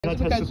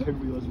gotta test the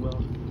pinwheel as well.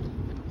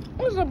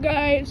 What's up,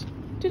 guys?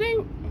 Today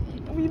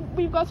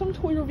we've got some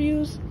toy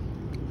reviews.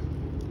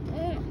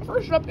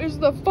 First up is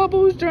the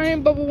Fubbles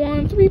Giant Bubble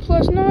Wand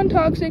 3+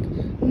 non-toxic,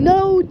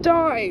 no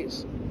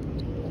dyes.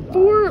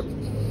 4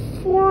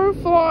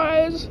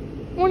 flies,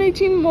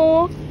 118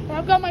 mole. And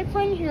I've got my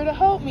friend here to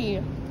help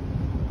me.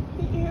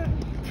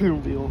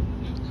 Pinwheel.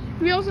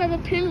 We also have a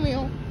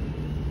pinwheel.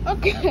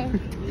 Okay,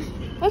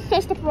 let's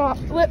test the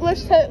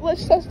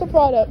let's test the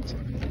product.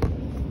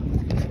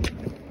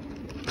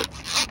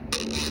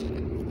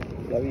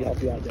 Let me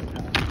help you out there.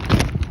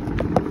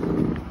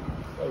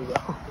 There you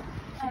go.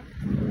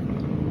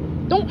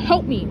 Don't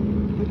help me.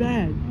 My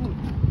bad.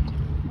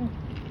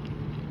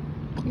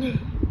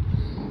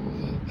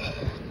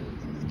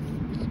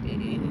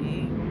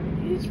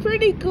 It's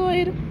pretty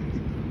good.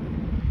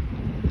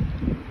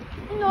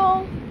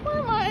 No,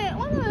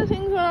 one of the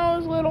things when I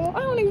was little, I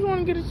don't even want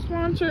to get a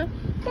sponsor.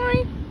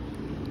 Sorry.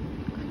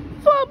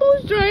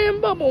 Fubbles Giant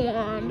Bubble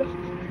Wand.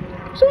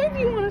 So if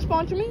you want to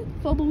sponsor me,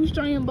 Fubbles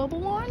Giant Bubble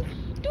Wand,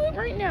 do it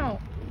right now.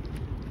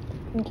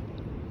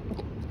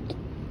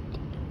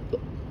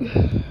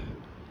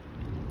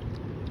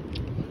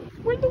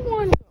 Where'd the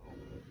wand go?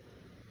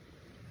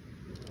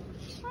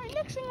 Alright,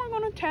 next thing we're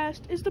going to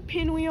test is the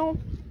pinwheel.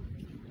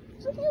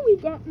 So here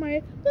we've got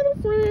my little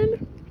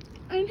friend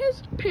and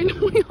his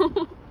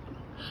pinwheel.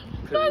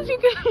 So as you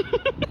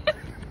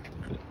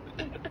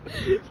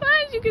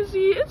can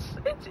see, it's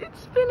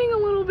spinning a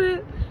little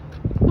bit.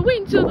 But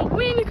wait until the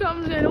wind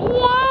comes in.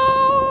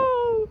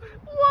 Whoa! Whoa!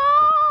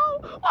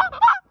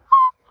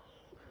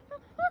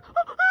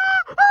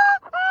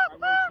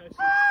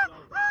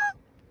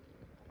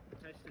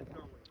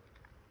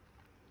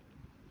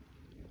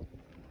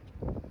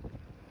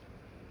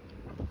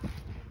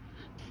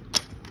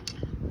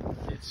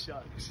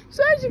 Shucks.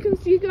 So as you can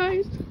see,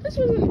 guys, this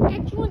was an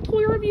excellent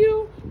toy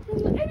review.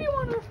 And if you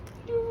want to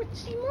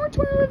see more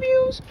toy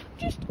reviews,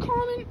 just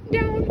comment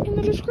down in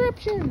the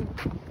description.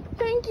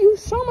 Thank you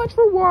so much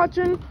for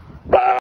watching.